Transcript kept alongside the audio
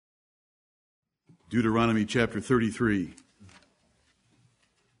Deuteronomy chapter 33.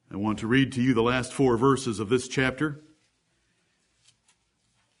 I want to read to you the last 4 verses of this chapter.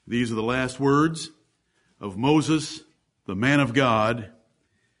 These are the last words of Moses, the man of God,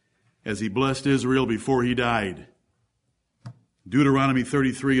 as he blessed Israel before he died. Deuteronomy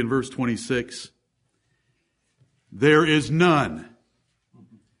 33 and verse 26. There is none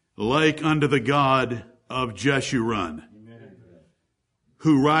like unto the God of Jeshurun,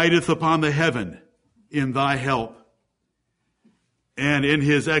 who rideth upon the heaven in thy help, and in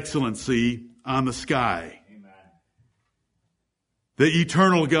his excellency on the sky. Amen. The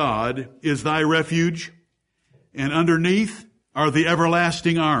eternal God is thy refuge, and underneath are the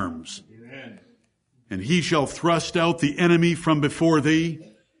everlasting arms. Amen. And he shall thrust out the enemy from before thee,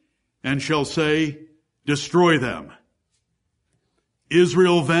 and shall say, destroy them.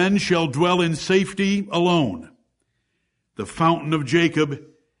 Israel then shall dwell in safety alone. The fountain of Jacob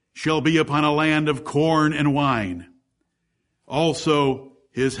shall be upon a land of corn and wine. Also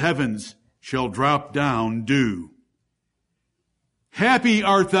his heavens shall drop down dew. Happy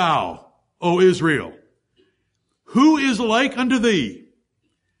art thou, O Israel! Who is like unto thee,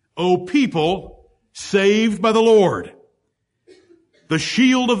 O people saved by the Lord? The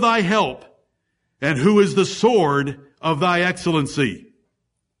shield of thy help, and who is the sword of thy excellency?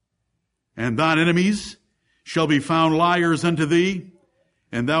 And thine enemies shall be found liars unto thee,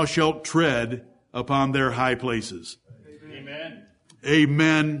 and thou shalt tread upon their high places. Amen.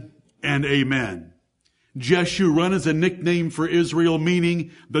 Amen and amen. Jeshurun is a nickname for Israel,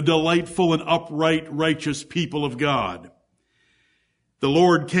 meaning the delightful and upright, righteous people of God. The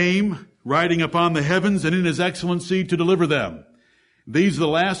Lord came riding upon the heavens and in his excellency to deliver them. These are the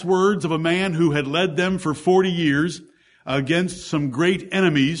last words of a man who had led them for 40 years against some great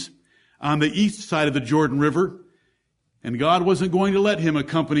enemies on the east side of the Jordan River. And God wasn't going to let him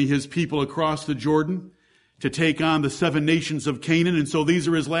accompany his people across the Jordan to take on the 7 nations of Canaan. And so these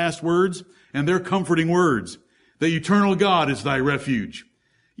are his last words, and they're comforting words. The eternal God is thy refuge.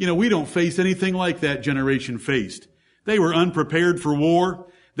 You know, we don't face anything like that generation faced. They were unprepared for war.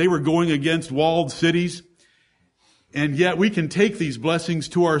 They were going against walled cities. And yet we can take these blessings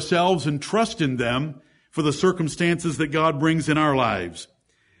to ourselves and trust in them for the circumstances that God brings in our lives.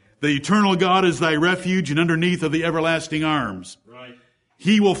 The eternal God is thy refuge, and underneath are the everlasting arms. Right.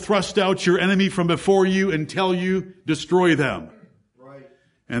 He will thrust out your enemy from before you and tell you, destroy them. Right.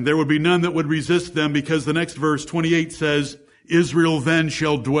 And there would be none that would resist them, because the next verse, 28, says, Israel then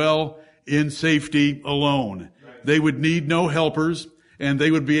shall dwell in safety alone. Right. They would need no helpers, and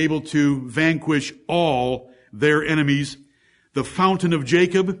they would be able to vanquish all their enemies. The fountain of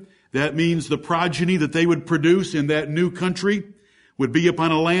Jacob, that means the progeny that they would produce in that new country, would be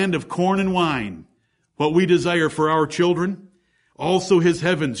upon a land of corn and wine, what we desire for our children. Also his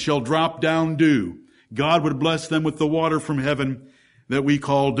heavens shall drop down dew. God would bless them with the water from heaven that we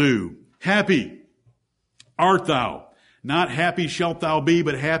call dew. Happy art thou. Not happy shalt thou be,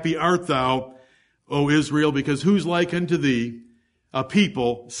 but happy art thou, O Israel, because who's like unto thee, a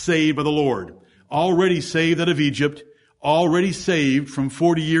people saved by the Lord? Already saved out of Egypt, already saved from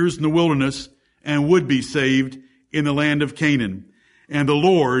 40 years in the wilderness, and would be saved in the land of Canaan. And the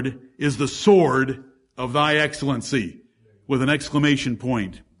Lord is the sword of thy excellency, with an exclamation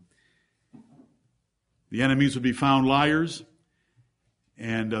point. The enemies would be found liars,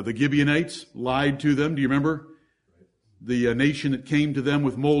 and the Gibeonites lied to them. Do you remember? The nation that came to them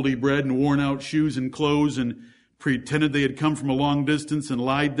with moldy bread and worn out shoes and clothes and pretended they had come from a long distance and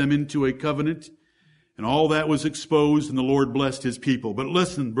lied them into a covenant. And all that was exposed, and the Lord blessed his people. But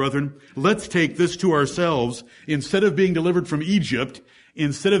listen, brethren, let's take this to ourselves. Instead of being delivered from Egypt,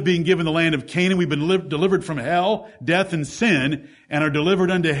 instead of being given the land of Canaan, we've been delivered from hell, death, and sin, and are delivered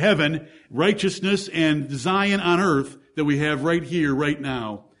unto heaven, righteousness, and Zion on earth that we have right here, right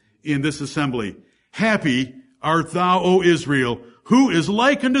now, in this assembly. Happy art thou, O Israel, who is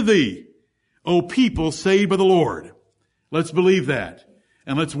like unto thee, O people saved by the Lord. Let's believe that,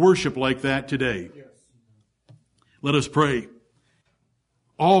 and let's worship like that today. Let us pray.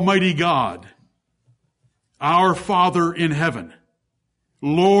 Almighty God, our Father in heaven,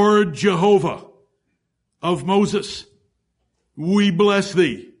 Lord Jehovah of Moses, we bless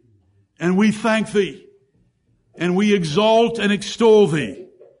thee, and we thank thee, and we exalt and extol thee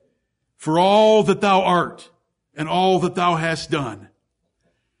for all that thou art and all that thou hast done.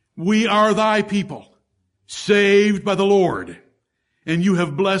 We are thy people, saved by the Lord, and you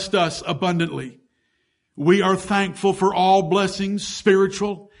have blessed us abundantly. We are thankful for all blessings,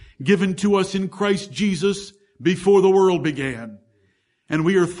 spiritual, given to us in Christ Jesus before the world began. And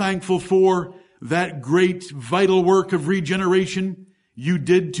we are thankful for that great vital work of regeneration you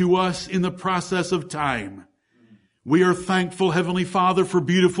did to us in the process of time. We are thankful, Heavenly Father, for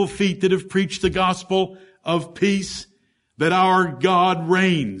beautiful feet that have preached the gospel of peace, that our God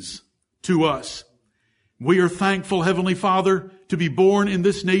reigns to us. We are thankful, Heavenly Father, to be born in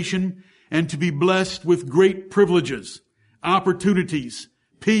this nation and to be blessed with great privileges, opportunities,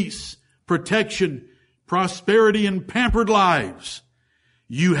 peace, protection, prosperity, and pampered lives.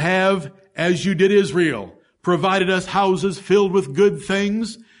 You have, as you did Israel, provided us houses filled with good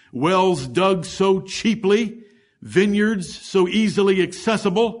things, wells dug so cheaply, vineyards so easily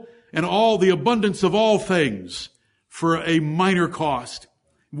accessible, and all the abundance of all things for a minor cost.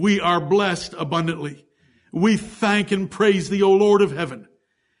 We are blessed abundantly. We thank and praise Thee, O Lord of heaven,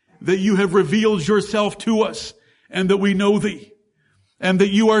 that You have revealed Yourself to us and that we know Thee, and that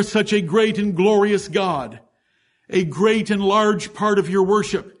You are such a great and glorious God. A great and large part of Your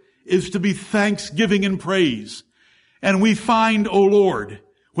worship is to be thanksgiving and praise. And we find, O Lord,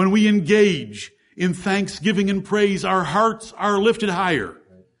 when we engage in thanksgiving and praise, our hearts are lifted higher,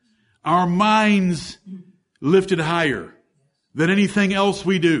 our minds lifted higher than anything else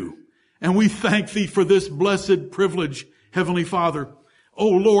we do. And we thank Thee for this blessed privilege, Heavenly Father. O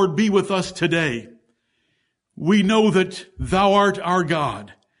Lord, be with us today. We know that Thou art our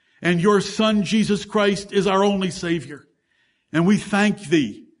God, and Your Son, Jesus Christ, is our only Savior. And we thank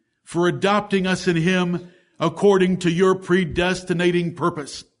Thee for adopting us in Him according to Your predestinating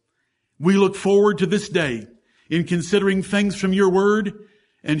purpose. We look forward to this day in considering things from Your Word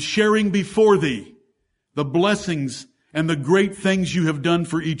and sharing before Thee the blessings and the great things You have done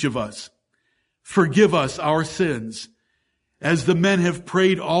for each of us. Forgive us our sins. As the men have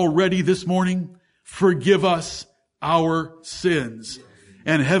prayed already this morning, forgive us our sins.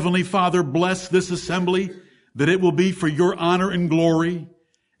 And Heavenly Father, bless this assembly, that it will be for Your honor and glory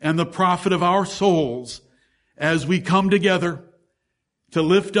and the profit of our souls as we come together to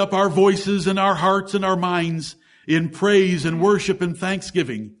lift up our voices and our hearts and our minds in praise and worship and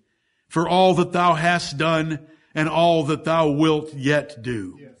thanksgiving for all that Thou hast done and all that Thou wilt yet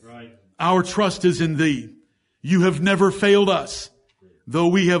do. Yes. Right. Our trust is in Thee. You have never failed us, though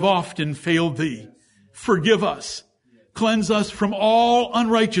we have often failed Thee. Forgive us. Cleanse us from all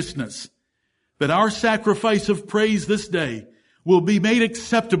unrighteousness, that our sacrifice of praise this day will be made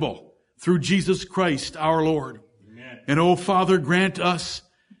acceptable through Jesus Christ our Lord. Amen. And, O Father, grant us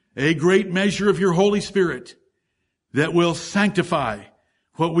a great measure of Your Holy Spirit that will sanctify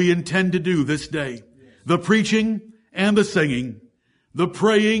what we intend to do this day. The preaching and the singing, the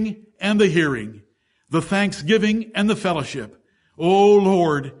praying and the hearing, the thanksgiving and the fellowship. O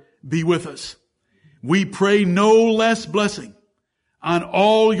Lord, be with us. We pray no less blessing on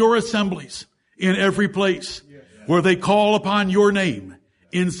all Your assemblies in every place where they call upon Your name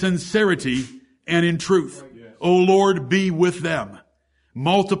in sincerity and in truth. O Lord, be with them.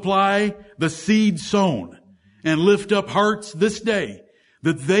 Multiply the seed sown and lift up hearts this day,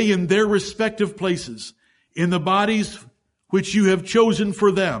 that they in their respective places, in the bodies which You have chosen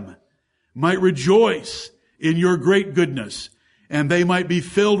for them, might rejoice in Your great goodness, and they might be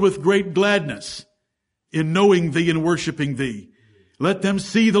filled with great gladness in knowing Thee and worshiping Thee. Let them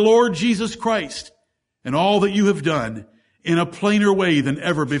see the Lord Jesus Christ and all that You have done in a plainer way than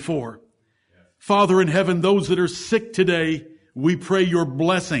ever before. Father in heaven, those that are sick today, we pray Your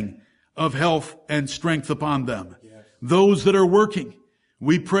blessing of health and strength upon them. Those that are working,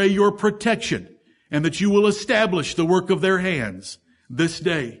 we pray Your protection and that You will establish the work of their hands this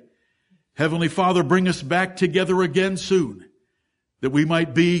day. Heavenly Father, bring us back together again soon, that we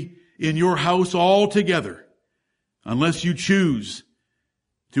might be in Your house all together, unless You choose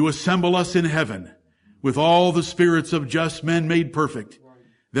to assemble us in heaven with all the spirits of just men made perfect,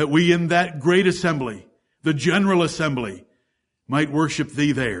 that we in that great assembly, the general assembly, might worship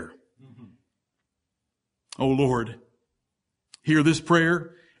Thee there. O Lord, hear this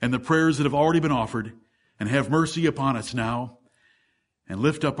prayer and the prayers that have already been offered, and have mercy upon us now, and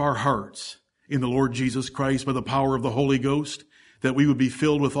lift up our hearts in the Lord Jesus Christ by the power of the Holy Ghost, that we would be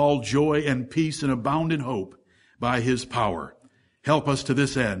filled with all joy and peace and abound in hope by His power. Help us to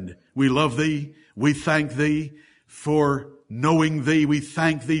this end. We love Thee. We thank Thee for knowing Thee. We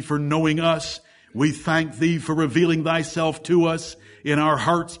thank Thee for knowing us. We thank Thee for revealing Thyself to us in our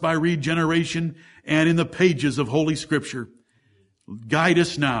hearts by regeneration and in the pages of Holy Scripture. Guide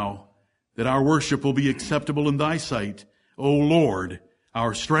us now, that our worship will be acceptable in Thy sight, O Lord,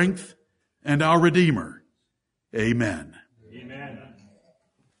 our strength and our Redeemer. Amen.